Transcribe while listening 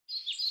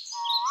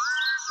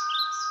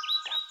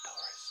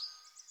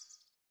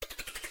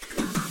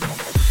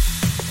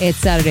It's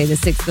Saturday the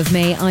 6th of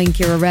May. I'm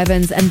Ciara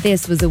Revens, and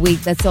this was a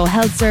week that saw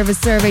health service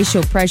surveys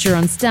show pressure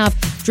on staff,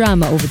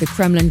 drama over the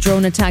Kremlin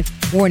drone attack,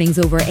 warnings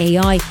over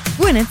AI,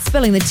 Gwyneth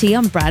spilling the tea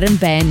on Brad and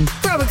Ben.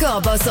 Grab a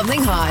cup of something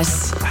hot.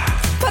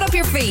 Put up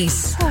your feet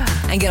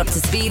and get up to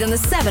speed on the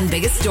 7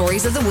 biggest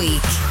stories of the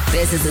week.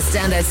 This is the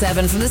Standout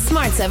 7 from the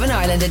Smart 7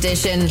 Ireland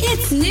edition.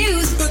 It's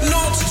news, but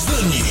not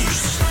the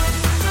news.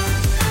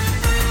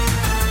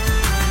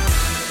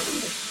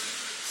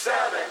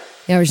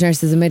 The Irish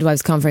Nurses and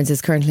Midwives Conference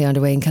is currently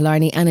underway in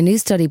Killarney, and a new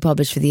study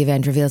published for the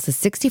event reveals that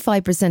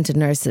 65% of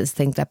nurses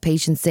think that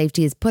patient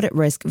safety is put at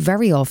risk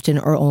very often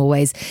or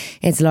always.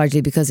 It's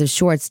largely because of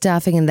short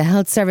staffing in the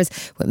health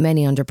service, with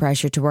many under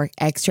pressure to work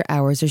extra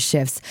hours or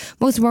shifts.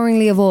 Most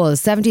worryingly of all,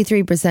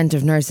 73%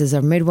 of nurses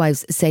or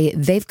midwives say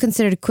they've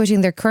considered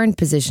quitting their current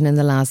position in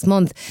the last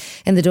month.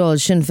 In the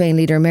Dáil, Sinn Féin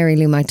leader Mary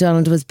Lou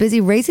MacDonald was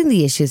busy raising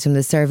the issues from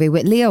the survey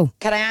with Leo.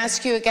 Can I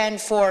ask you again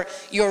for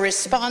your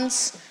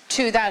response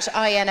to that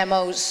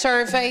INMO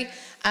survey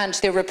and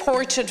the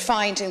reported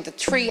finding that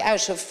 3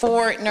 out of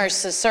 4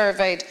 nurses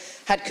surveyed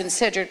had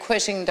considered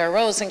quitting their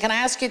roles? And can I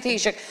ask you,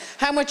 Taoiseach,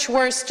 how much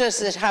worse does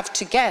it have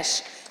to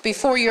get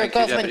before your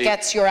government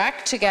gets your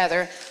act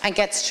together and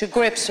gets to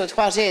grips with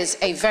what is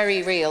a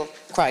very real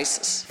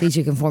crisis?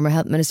 Taoiseach and former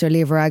Health Minister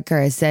Leo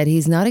Varadkar said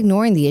he's not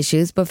ignoring the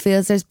issues, but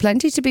feels there's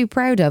plenty to be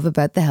proud of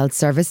about the health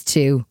service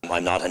too.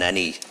 I'm not in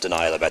any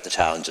denial about the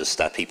challenges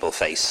that people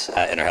face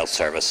in our health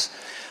service.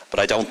 But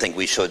I don't think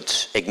we should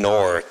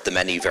ignore the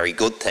many very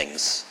good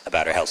things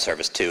about our health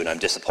service too. And I'm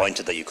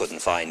disappointed that you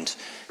couldn't find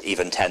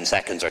even 10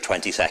 seconds or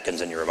 20 seconds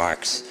in your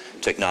remarks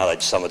to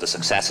acknowledge some of the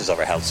successes of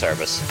our health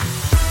service.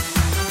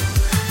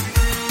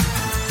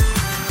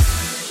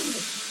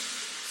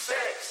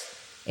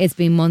 It's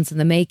been months in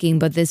the making,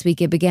 but this week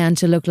it began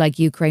to look like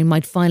Ukraine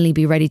might finally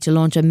be ready to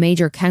launch a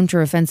major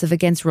counter-offensive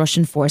against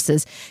Russian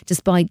forces.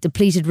 Despite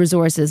depleted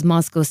resources,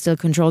 Moscow still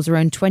controls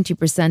around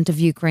 20% of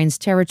Ukraine's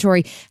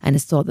territory, and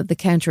it's thought that the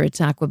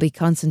counter-attack will be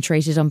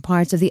concentrated on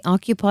parts of the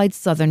occupied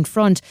southern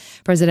front.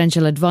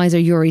 Presidential advisor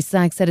Yuri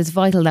Sak said it's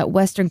vital that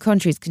Western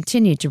countries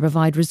continue to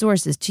provide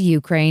resources to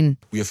Ukraine.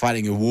 We are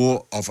fighting a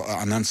war of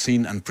an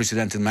unseen and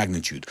unprecedented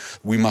magnitude.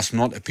 We must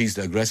not appease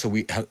the aggressor.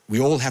 We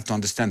all have to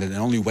understand that the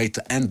only way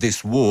to end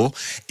this war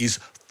is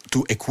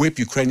to equip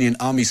Ukrainian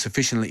army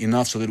sufficiently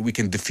enough so that we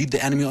can defeat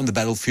the enemy on the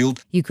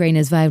battlefield. Ukraine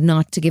has vowed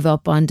not to give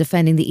up on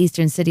defending the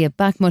eastern city of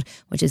Bakhmut,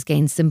 which has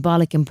gained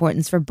symbolic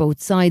importance for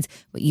both sides,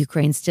 with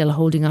Ukraine still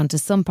holding on to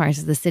some parts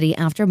of the city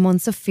after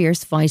months of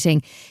fierce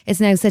fighting. It's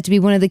now said to be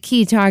one of the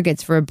key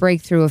targets for a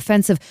breakthrough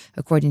offensive,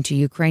 according to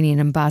Ukrainian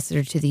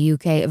ambassador to the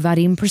UK,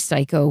 Vadim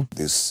Pristaiko.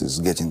 This is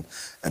getting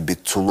a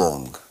bit too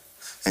long,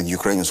 and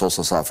Ukraine is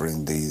also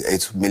suffering. The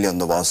 8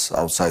 million of us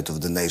outside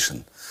of the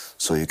nation.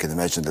 So you can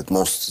imagine that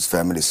most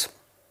families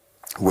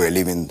were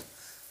living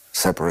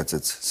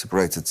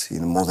separated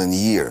in more than a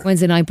year.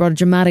 Wednesday night brought a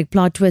dramatic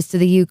plot twist to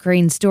the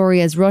Ukraine story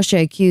as Russia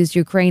accused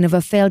Ukraine of a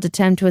failed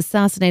attempt to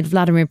assassinate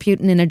Vladimir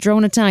Putin in a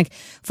drone attack.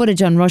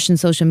 Footage on Russian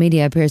social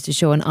media appears to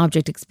show an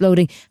object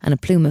exploding and a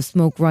plume of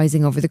smoke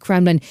rising over the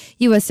Kremlin.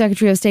 US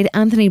Secretary of State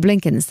Antony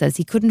Blinken says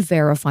he couldn't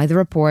verify the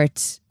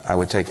report. I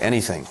would take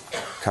anything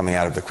coming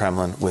out of the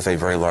Kremlin with a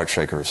very large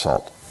shaker of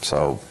salt.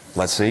 So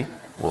let's see.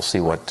 We'll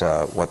see what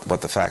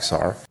the facts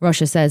are.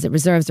 Russia says it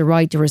reserves the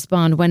right to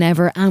respond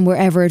whenever and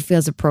wherever it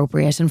feels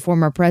appropriate. And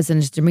former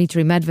President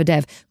Dmitry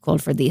Medvedev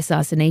called for the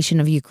assassination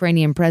of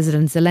Ukrainian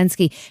President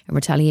Zelensky in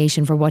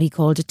retaliation for what he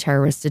called a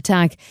terrorist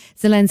attack.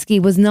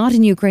 Zelensky was not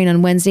in Ukraine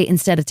on Wednesday,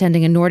 instead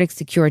attending a Nordic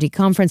security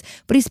conference,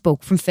 but he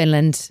spoke from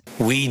Finland.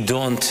 We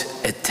don't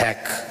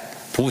attack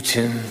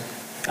Putin.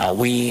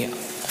 We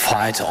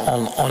fight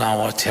on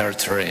our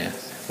territory.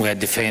 We are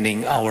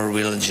defending our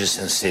villages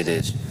and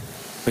cities.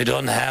 We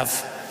don't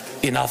have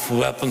enough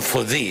weapon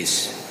for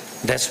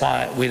this. That's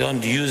why we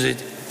don't use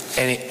it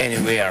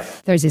anywhere.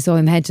 Thursday saw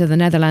him head to the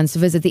Netherlands to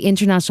visit the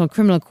International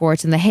Criminal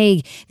Court in The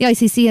Hague. The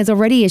ICC has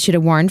already issued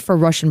a warrant for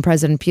Russian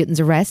President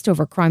Putin's arrest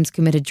over crimes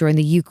committed during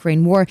the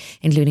Ukraine war,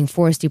 including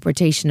forced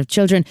deportation of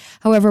children.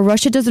 However,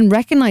 Russia doesn't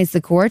recognise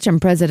the court,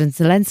 and President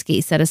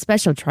Zelensky said a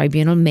special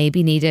tribunal may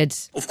be needed.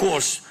 Of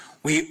course,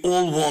 we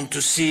all want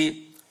to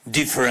see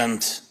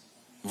different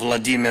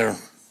Vladimir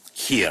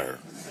here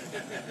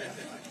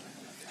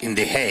in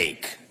The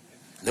Hague.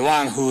 The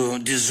one who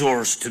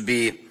deserves to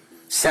be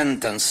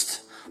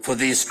sentenced for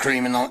these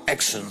criminal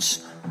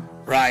actions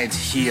right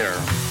here.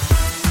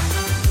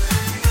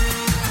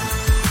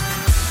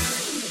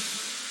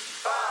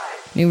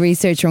 New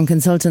research from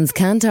consultants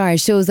Kantar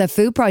shows that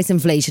food price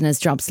inflation has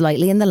dropped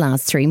slightly in the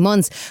last 3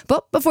 months.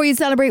 But before you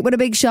celebrate with a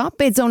big shop,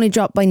 it's only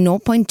dropped by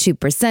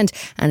 0.2%,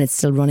 and it's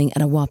still running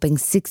at a whopping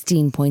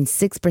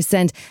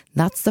 16.6%.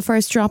 That's the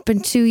first drop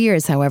in 2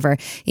 years, however.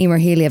 Emer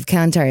Healy of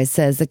Kantar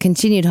says the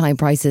continued high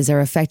prices are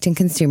affecting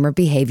consumer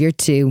behaviour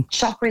too.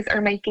 Shoppers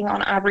are making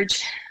on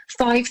average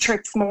 5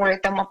 trips more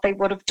than what they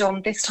would have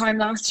done this time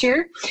last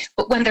year.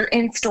 But when they're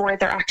in store,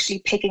 they're actually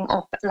picking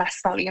up less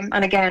volume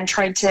and again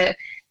trying to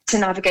to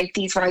navigate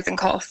these rising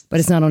costs. But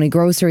it's not only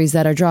groceries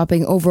that are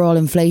dropping. Overall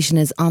inflation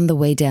is on the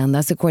way down.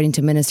 That's according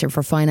to Minister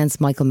for Finance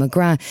Michael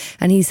McGrath.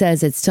 And he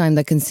says it's time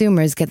that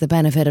consumers get the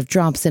benefit of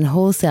drops in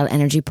wholesale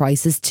energy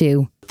prices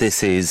too.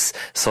 This is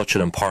such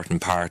an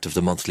important part of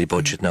the monthly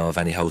budget now of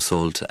any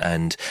household,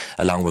 and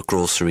along with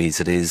groceries,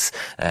 it is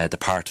the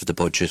part of the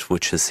budget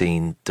which has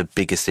seen the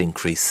biggest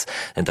increase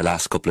in the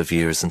last couple of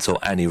years, and so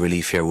any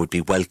relief here would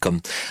be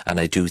welcome. And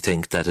I do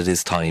think that it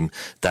is time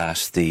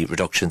that the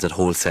reductions at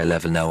wholesale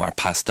level now are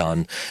passed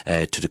on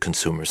to the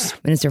consumers.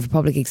 Minister for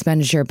Public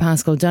Expenditure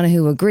Paschal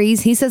Donoghue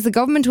agrees. He says the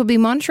government will be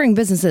monitoring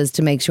businesses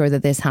to make sure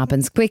that this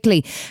happens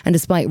quickly. And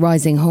despite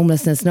rising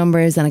homelessness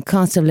numbers and a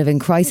cost of living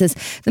crisis,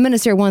 the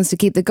minister wants to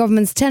keep the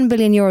government's €10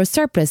 billion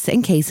surplus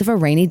in case of a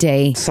rainy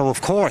day. So of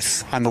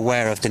course I'm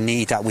aware of the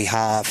need that we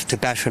have to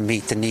better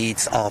meet the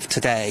needs of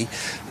today,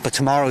 but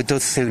tomorrow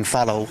does soon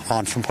follow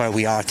on from where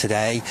we are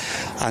today,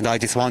 and I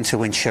just want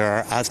to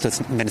ensure, as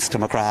does Minister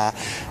McGrath,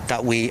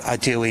 that we are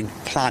doing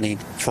planning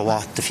for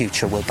what the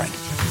future will bring.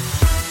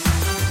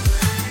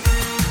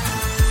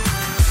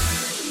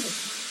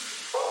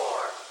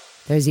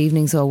 Thursday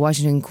evening saw a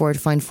Washington court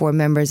find 4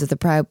 members of the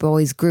Proud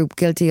Boys group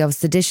guilty of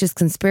seditious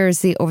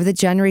conspiracy over the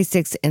January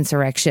 6th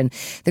insurrection.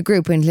 The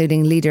group,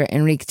 including leader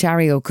Enrique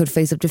Tarrio, could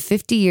face up to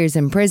 50 years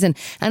in prison,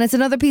 and it's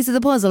another piece of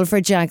the puzzle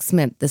for Jack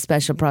Smith, the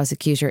special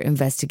prosecutor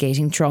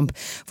investigating Trump.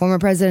 Former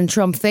President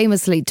Trump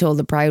famously told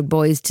the Proud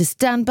Boys to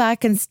stand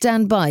back and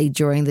stand by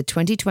during the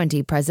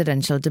 2020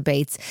 presidential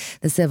debates.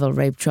 The civil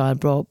rape trial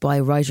brought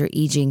by writer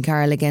E. Jean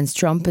Carroll against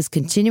Trump is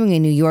continuing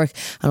in New York,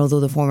 and although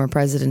the former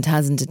president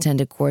hasn't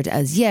attended court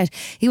as yet,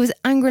 he was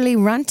angrily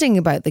ranting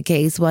about the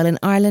case while in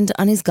Ireland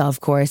on his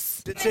golf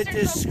course. It's a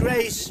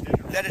disgrace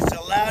that it's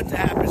allowed to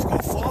happen. It's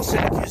called false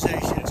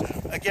accusations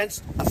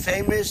against a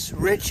famous,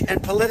 rich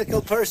and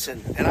political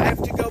person. And I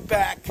have to go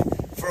back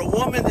for a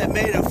woman that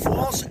made a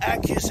false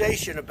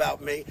accusation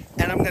about me,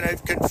 and I'm going to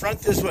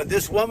confront this one.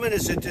 This woman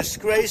is a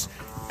disgrace,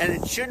 and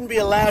it shouldn't be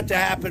allowed to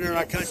happen in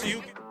our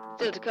country.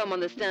 Still to come on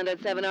the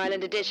Standout 7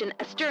 Ireland edition,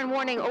 a stern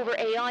warning over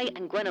AI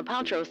and Gwyneth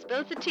Paltrow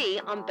spills the tea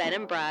on Ben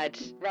and Brad.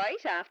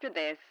 Right after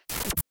this.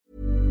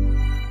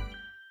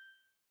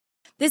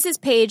 This is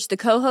Paige, the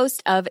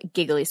co-host of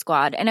Giggly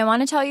Squad, and I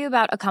want to tell you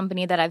about a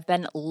company that I've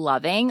been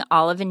loving,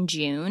 Olive &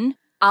 June.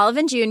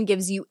 Olive & June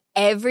gives you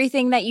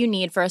everything that you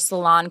need for a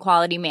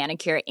salon-quality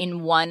manicure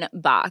in one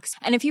box.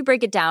 And if you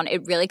break it down,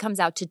 it really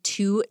comes out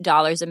to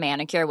 $2 a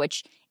manicure,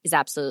 which is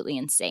absolutely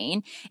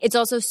insane. It's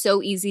also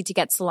so easy to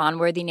get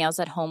salon-worthy nails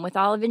at home with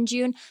Olive &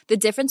 June. The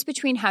difference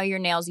between how your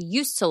nails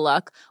used to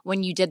look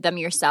when you did them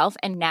yourself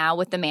and now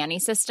with the Mani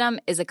system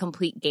is a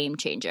complete game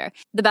changer.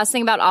 The best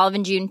thing about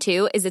Olive & June,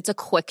 too, is it's a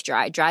quick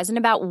dry. Dries in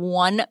about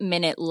 1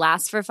 minute,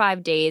 lasts for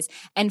 5 days,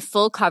 and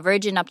full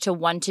coverage in up to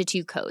 1 to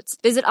 2 coats.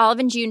 Visit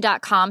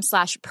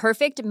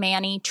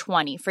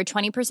oliveandjune.com/perfectmani20 for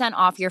 20%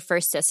 off your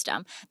first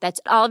system.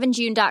 That's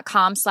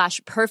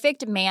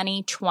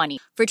oliveandjune.com/perfectmani20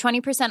 for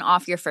 20%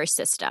 off your first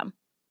system.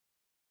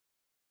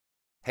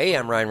 Hey,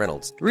 I'm Ryan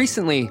Reynolds.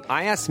 Recently,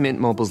 I asked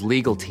Mint Mobile's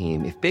legal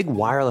team if big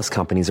wireless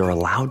companies are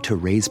allowed to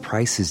raise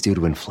prices due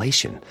to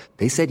inflation.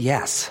 They said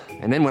yes.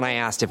 And then when I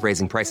asked if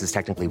raising prices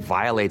technically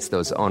violates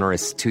those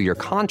onerous 2-year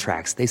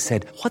contracts, they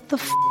said, "What the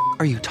f***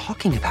 are you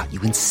talking about,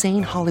 you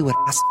insane Hollywood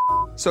ass?"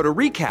 So to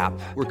recap,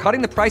 we're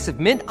cutting the price of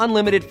Mint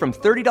Unlimited from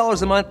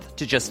 $30 a month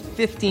to just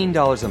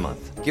 $15 a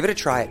month. Give it a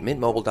try at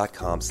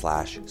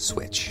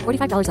mintmobile.com/switch.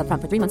 $45 up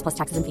front for 3 months plus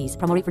taxes and fees.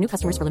 Promo rate for new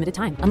customers for limited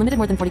time. Unlimited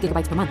more than 40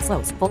 gigabytes per month.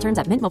 Slows full terms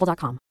at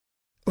mintmobile.com.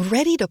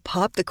 Ready to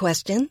pop the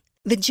question?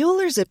 The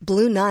jewelers at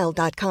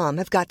BlueNile.com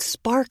have got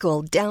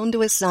sparkle down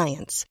to a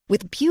science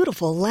with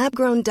beautiful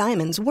lab-grown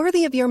diamonds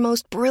worthy of your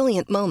most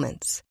brilliant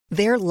moments.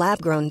 Their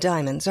lab-grown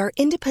diamonds are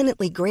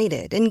independently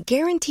graded and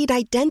guaranteed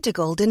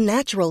identical to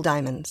natural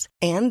diamonds.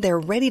 And they're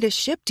ready to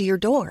ship to your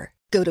door.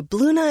 Go to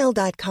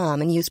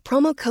BlueNile.com and use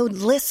promo code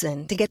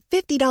LISTEN to get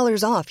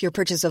 $50 off your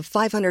purchase of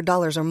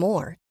 $500 or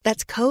more.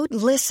 That's code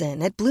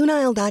LISTEN at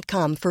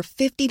BlueNile.com for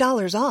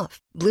 $50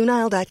 off.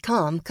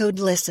 BlueNile.com, code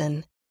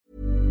LISTEN.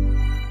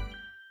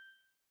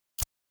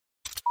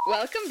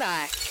 Welcome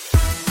back.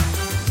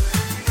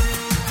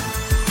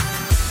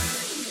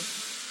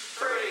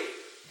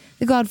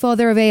 The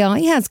godfather of AI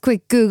has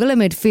quick Google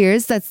amid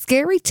fears that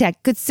scary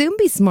tech could soon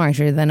be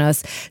smarter than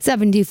us.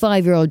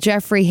 75-year-old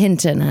Geoffrey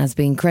Hinton has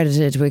been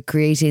credited with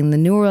creating the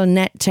neural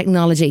net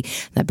technology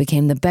that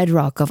became the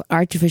bedrock of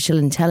artificial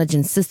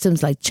intelligence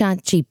systems like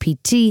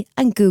ChatGPT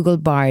and Google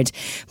Bard.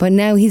 But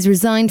now he's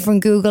resigned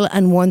from Google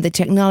and warned the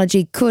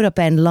technology could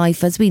upend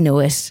life as we know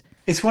it.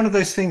 It's one of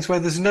those things where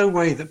there's no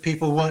way that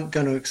people weren't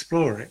going to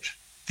explore it.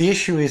 The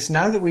issue is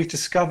now that we've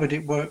discovered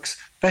it works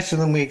better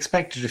than we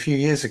expected a few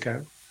years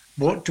ago,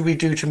 what do we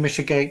do to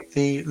mitigate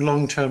the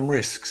long-term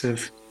risks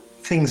of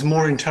things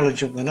more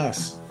intelligent than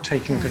us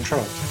taking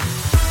control?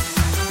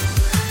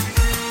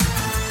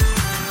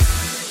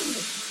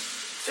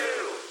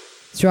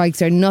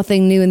 Strikes are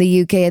nothing new in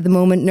the UK at the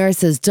moment.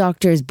 Nurses,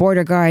 doctors,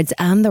 border guards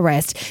and the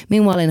rest.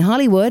 Meanwhile in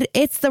Hollywood,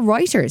 it's the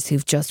writers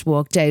who've just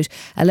walked out.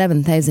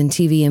 11,000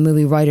 TV and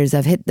movie writers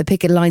have hit the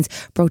picket lines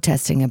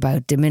protesting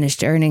about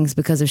diminished earnings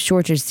because of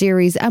shorter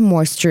series and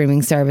more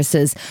streaming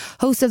services.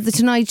 Host of The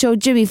Tonight Show,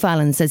 Jimmy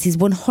Fallon, says he's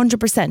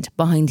 100%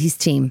 behind his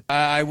team.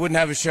 I wouldn't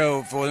have a show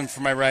if it wasn't for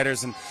my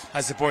writers, and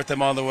I support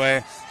them all the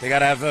way. They got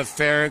to have a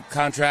fair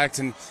contract,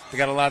 and they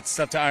got a lot of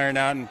stuff to iron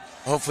out, and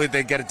hopefully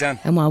they get it done.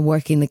 And while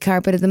working the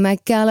carpet at the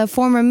Met Gala,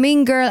 former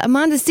Mean Girl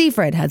Amanda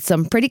Seyfried had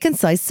some pretty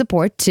concise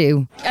support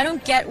too. I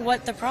don't get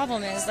what the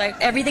problem is. Like,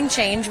 everything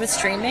changed with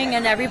streaming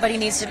and everybody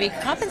needs to be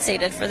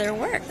compensated for their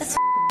work. That's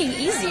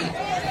easy.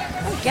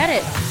 I don't get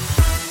it.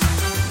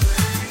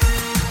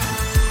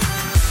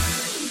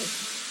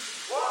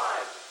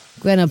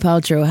 Gwyneth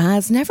Paltrow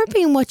has never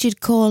been what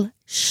you'd call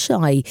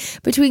shy.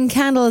 Between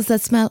candles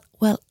that smell,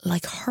 well,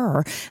 like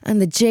her,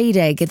 and the jade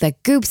egg at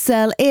that goop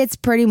cell, it's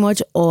pretty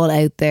much all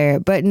out there.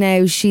 But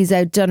now she's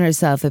outdone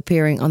herself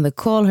appearing on the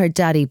Call Her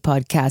Daddy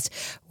podcast,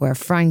 where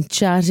frank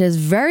chat is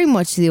very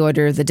much the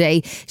order of the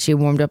day. She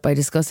warmed up by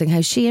discussing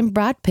how she and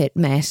Brad Pitt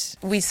met.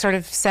 We sort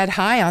of said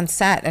hi on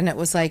set and it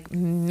was like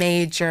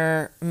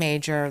major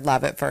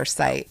love at first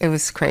sight. It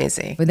was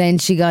crazy. But then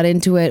she got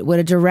into it with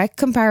a direct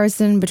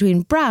comparison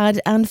between Brad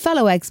and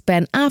fellow ex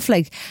Ben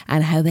Affleck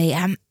and how they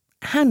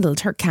handled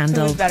her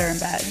candle. Who was better in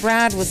bed?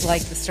 Brad was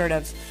like the sort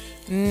of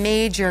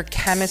major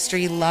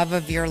chemistry love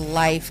of your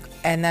life,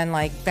 and then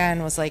like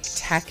Ben was like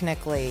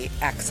technically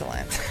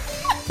excellent.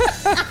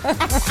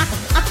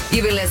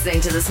 You've been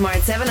listening to the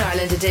Smart 7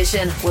 Ireland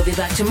edition. We'll be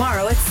back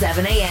tomorrow at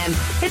 7 a.m.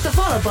 Hit the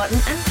follow button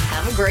and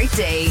have a great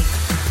day.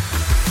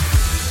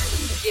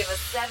 Give us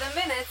 7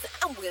 minutes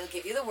and we'll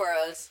give you the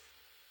world.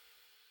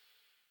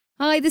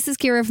 Hi, this is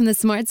Ciara from the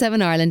Smart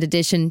 7 Ireland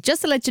edition.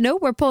 Just to let you know,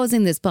 we're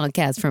pausing this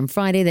podcast from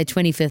Friday the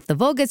 25th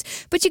of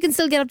August, but you can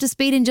still get up to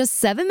speed in just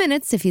 7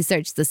 minutes if you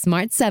search the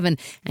Smart 7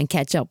 and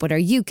catch up with our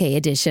UK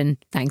edition.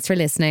 Thanks for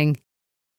listening.